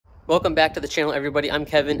Welcome back to the channel, everybody. I'm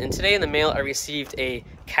Kevin, and today in the mail I received a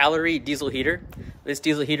Calory diesel heater. This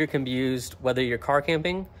diesel heater can be used whether you're car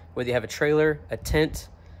camping, whether you have a trailer, a tent,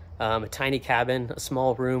 a tiny cabin, a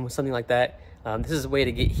small room, something like that. This is a way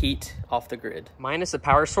to get heat off the grid. Minus a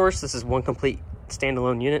power source, this is one complete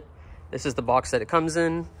standalone unit. This is the box that it comes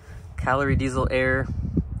in. Calory diesel air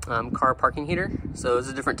car parking heater. So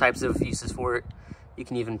there's different types of uses for it. You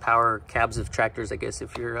can even power cabs of tractors, I guess,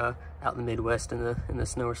 if you're out in the Midwest in the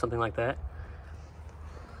snow or something like that.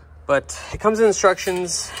 But it comes in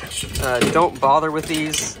instructions. Don't bother with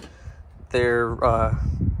these. They're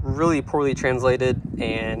really poorly translated,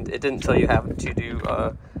 and it didn't tell you how to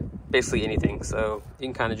do basically anything. So you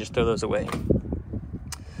can kind of just throw those away.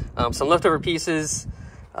 Some leftover pieces.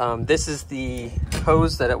 This is the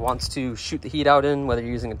hose that it wants to shoot the heat out in, whether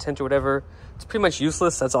you're using a tent or whatever. It's pretty much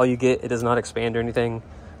useless. That's all you get. It does not expand or anything.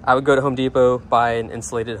 I would go to Home Depot, buy an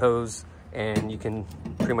insulated hose, and you can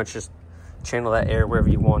pretty much just channel that air wherever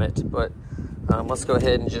you want it. But let's go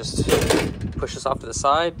ahead and just push this off to the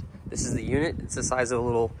side. This is the unit. It's the size of a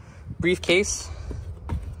little briefcase.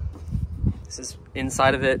 This is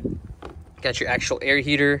inside of it. Got your actual air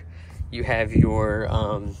heater. You have your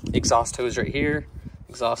exhaust hose right here.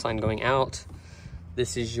 Exhaust line going out.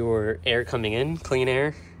 This is your air coming in, clean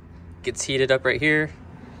air. Gets heated up right here,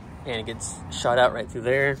 and it gets shot out right through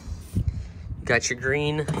there. You got your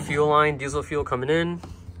green fuel line, diesel fuel coming in.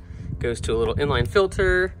 Goes to a little inline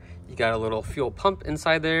filter. You got a little fuel pump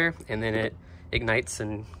inside there, and then it ignites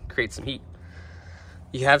and creates some heat.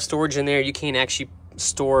 You have storage in there. You can actually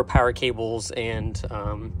store power cables and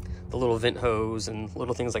the little vent hose and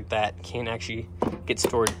little things like that can actually get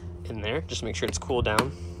stored in there. Just make sure it's cooled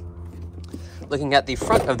down. Looking at the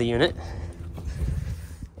front of the unit,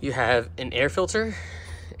 you have an air filter,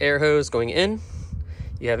 air hose going in.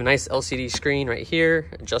 You have a nice LCD screen right here,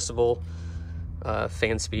 adjustable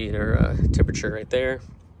fan speed or temperature right there.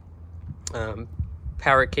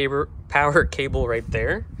 Power cable right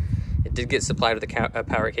there. It did get supplied with a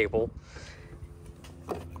power cable.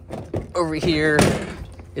 Over here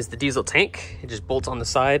is the diesel tank. It just bolts on the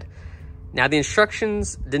side. Now, the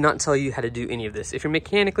instructions did not tell you how to do any of this. If you're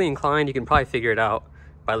mechanically inclined, you can probably figure it out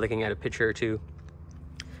by looking at a picture or two.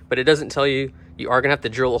 But it doesn't tell you. You are gonna have to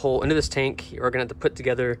drill a hole into this tank. You are gonna have to put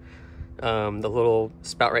together the little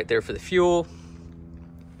spout right there for the fuel.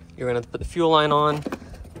 You're gonna have to put the fuel line on.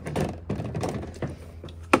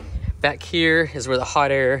 Back here is where the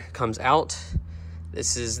hot air comes out.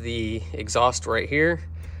 This is the exhaust right here.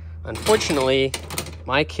 Unfortunately,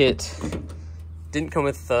 my kit didn't come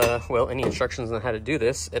with, well, any instructions on how to do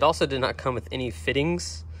this. It also did not come with any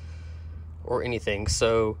fittings or anything.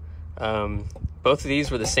 So both of these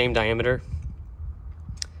were the same diameter.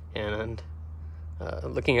 And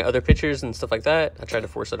looking at other pictures and stuff like that, I tried to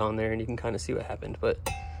force it on there, and you can kind of see what happened. But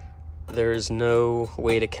there's no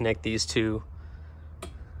way to connect these two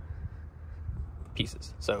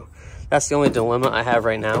pieces. So that's the only dilemma I have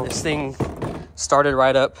right now. This thing started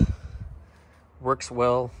right up, works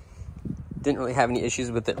well. Didn't really have any issues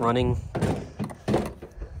with it running.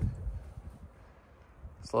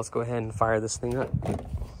 So let's go ahead and fire this thing up.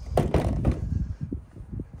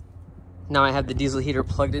 Now I have the diesel heater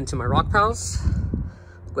plugged into my rock pals.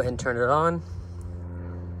 Go ahead and turn it on.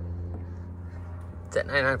 It's at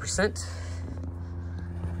 99%.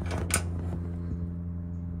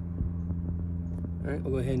 All right,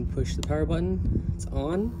 we'll go ahead and push the power button. It's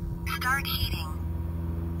on. Start heating.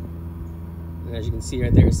 And as you can see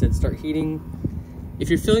right there, it said start heating. If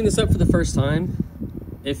you're filling this up for the first time,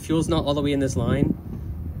 if fuel's not all the way in this line,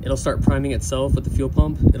 it'll start priming itself with the fuel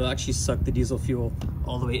pump. It'll actually suck the diesel fuel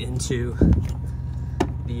all the way into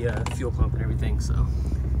the fuel pump and everything. So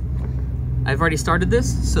I've already started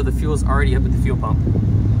this, so the fuel's already up at the fuel pump.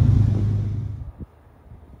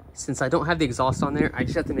 Since I don't have the exhaust on there, I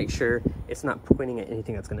just have to make sure it's not pointing at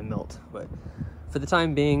anything that's gonna melt. But for the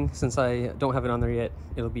time being, since I don't have it on there yet,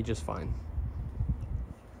 it'll be just fine.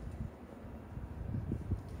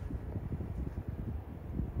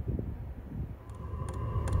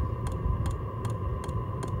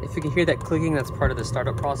 If you can hear that clicking, that's part of the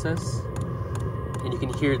startup process. And you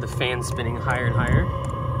can hear the fan spinning higher and higher.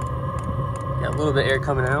 Got a little bit of air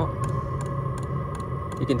coming out.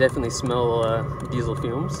 You can definitely smell diesel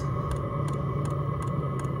fumes.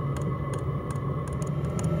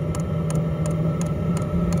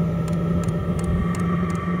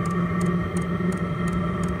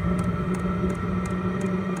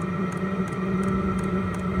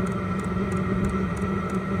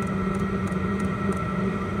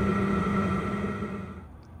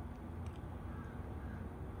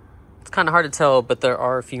 It's kind of hard to tell, but there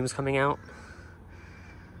are fumes coming out.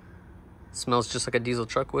 Smells just like a diesel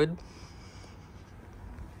truck would.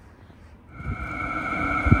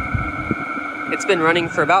 It's been running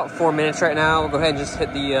for about 4 minutes right now. We'll go ahead and just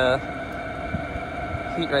hit the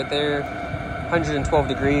heat right there. 112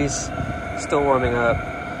 degrees, still warming up.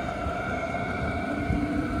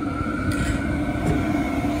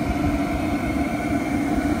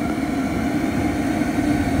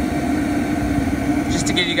 Just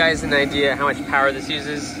to give you guys an idea how much power this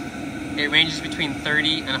uses, it ranges between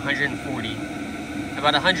 30 and 140.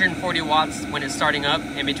 About 140 watts when it's starting up,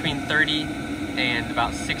 and between 30 and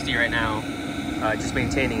about 60 right now, just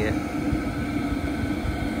maintaining it.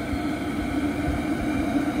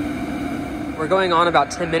 We're going on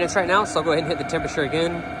about 10 minutes right now, so I'll go ahead and hit the temperature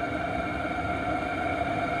again.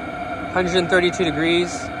 132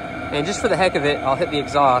 degrees, and just for the heck of it, I'll hit the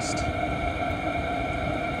exhaust.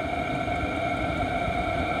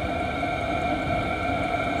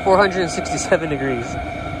 $467 degrees.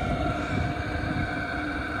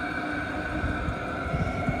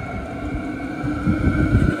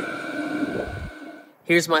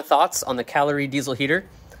 Here's my thoughts on the Calory diesel heater.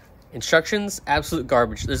 Instructions, absolute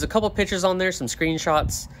garbage. There's a couple pictures on there, some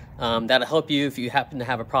screenshots that'll help you if you happen to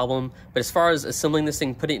have a problem. But as far as assembling this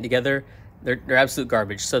thing, putting it together, they're absolute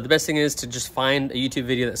garbage. So the best thing is to just find a YouTube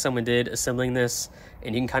video that someone did assembling this,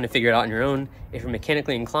 and you can kind of figure it out on your own. If you're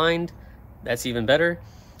mechanically inclined, that's even better.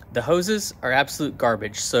 The hoses are absolute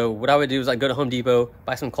garbage. So what I would do is I'd go to Home Depot,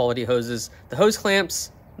 buy some quality hoses. The hose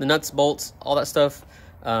clamps, the nuts, bolts, all that stuff,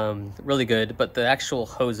 really good, but the actual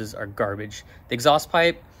hoses are garbage. The exhaust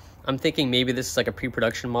pipe, I'm thinking maybe this is like a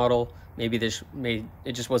pre-production model. Maybe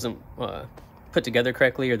it just wasn't put together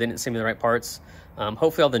correctly, or they didn't send me the right parts.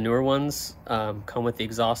 Hopefully all the newer ones come with the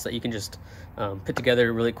exhaust that you can just put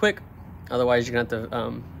together really quick. Otherwise you're gonna have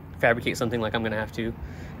to fabricate something like I'm gonna have to.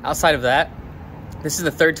 Outside of that, this is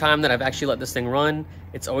the third time that I've actually let this thing run.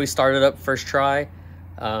 It's always started up first try.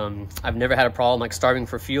 I've never had a problem like starving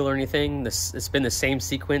for fuel or anything. It's been the same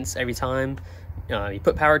sequence every time. You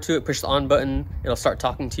put power to it, push the on button, it'll start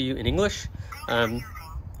talking to you in English. That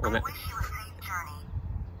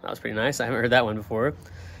was pretty nice. I haven't heard that one before.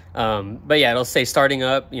 But yeah, it'll say starting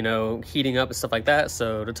up, you know, heating up and stuff like that.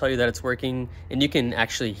 So it'll tell you that it's working, and you can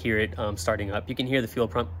actually hear it starting up. You can hear the fuel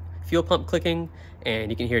pump clicking,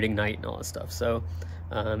 and you can hear it ignite and all that stuff. So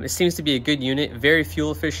it seems to be a good unit, very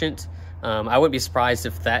fuel efficient. I wouldn't be surprised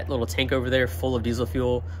if that little tank over there full of diesel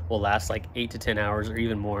fuel will last like 8 to 10 hours or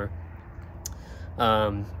even more.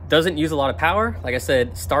 Doesn't use a lot of power. Like I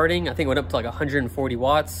said, starting, I think it went up to like 140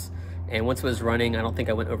 watts. And once it was running, I don't think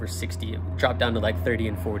I went over 60. It dropped down to like 30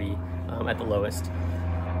 and 40 at the lowest.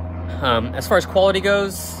 As far as quality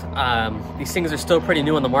goes, these things are still pretty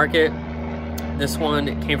new on the market. This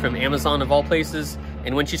one came from Amazon of all places.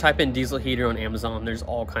 And once you type in diesel heater on Amazon, there's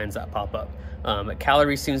all kinds that pop up. But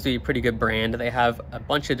Calory seems to be a pretty good brand. They have a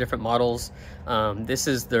bunch of different models. This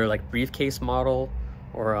is their like briefcase model,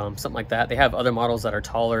 or something like that. They have other models that are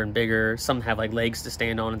taller and bigger. Some have like legs to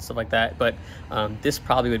stand on and stuff like that. But this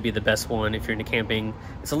probably would be the best one if you're into camping.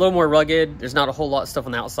 It's a little more rugged. There's not a whole lot of stuff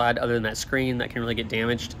on the outside other than that screen that can really get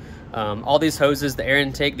damaged. All these hoses, the air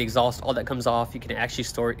intake, the exhaust, all that comes off, you can actually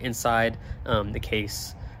store it inside the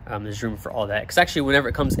case. There's room for all that. Because actually, whenever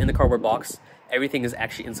it comes in the cardboard box, everything is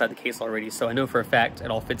actually inside the case already. So I know for a fact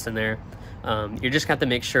it all fits in there. You're just gonna have to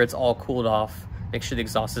make sure it's all cooled off. Make sure the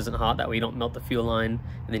exhaust isn't hot, that way you don't melt the fuel line,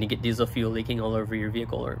 and then you get diesel fuel leaking all over your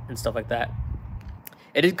vehicle and stuff like that.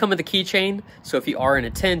 It did come with a keychain, so if you are in a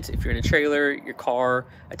tent, if you're in a trailer, your car,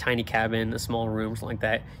 a tiny cabin, a small room, something like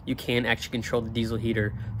that, you can actually control the diesel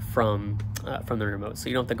heater from the remote, so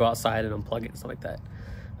you don't have to go outside and unplug it and stuff like that.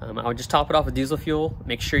 I would just top it off with diesel fuel.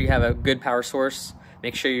 Make sure you have a good power source.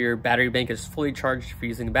 Make sure your battery bank is fully charged for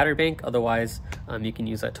using a battery bank. Otherwise, you can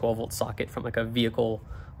use a 12-volt socket from like a vehicle,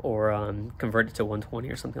 or convert it to 120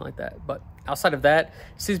 or something like that. But outside of that,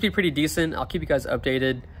 it seems to be pretty decent. I'll keep you guys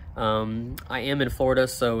updated. I am in Florida,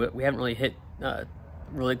 so we haven't really hit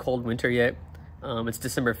really cold winter yet. It's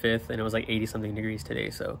December 5th, and it was like 80-something degrees today.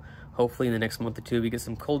 So hopefully in the next month or two, we get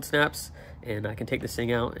some cold snaps, and I can take this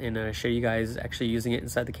thing out and show you guys actually using it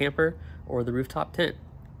inside the camper or the rooftop tent.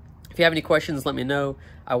 If you have any questions, let me know.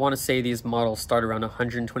 I want to say these models start around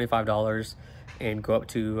 $125 and go up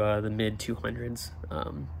to the mid 200s.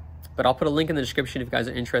 But I'll put a link in the description if you guys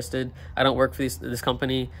are interested. I don't work for this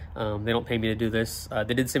company. They don't pay me to do this.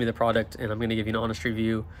 They did send me the product, and I'm going to give you an honest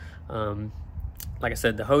review. Like I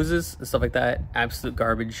said, the hoses and stuff like that, absolute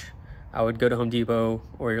garbage. I would go to Home Depot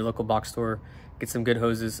or your local box store, get some good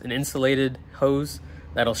hoses. An insulated hose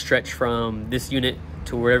that'll stretch from this unit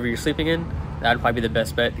to wherever you're sleeping in. That would probably be the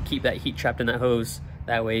best bet to keep that heat trapped in that hose.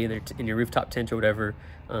 That way, in your rooftop tent or whatever,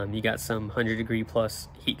 you got some 100-degree plus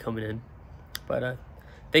heat coming in. But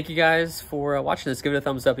thank you guys for watching this. Give it a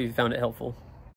thumbs up if you found it helpful.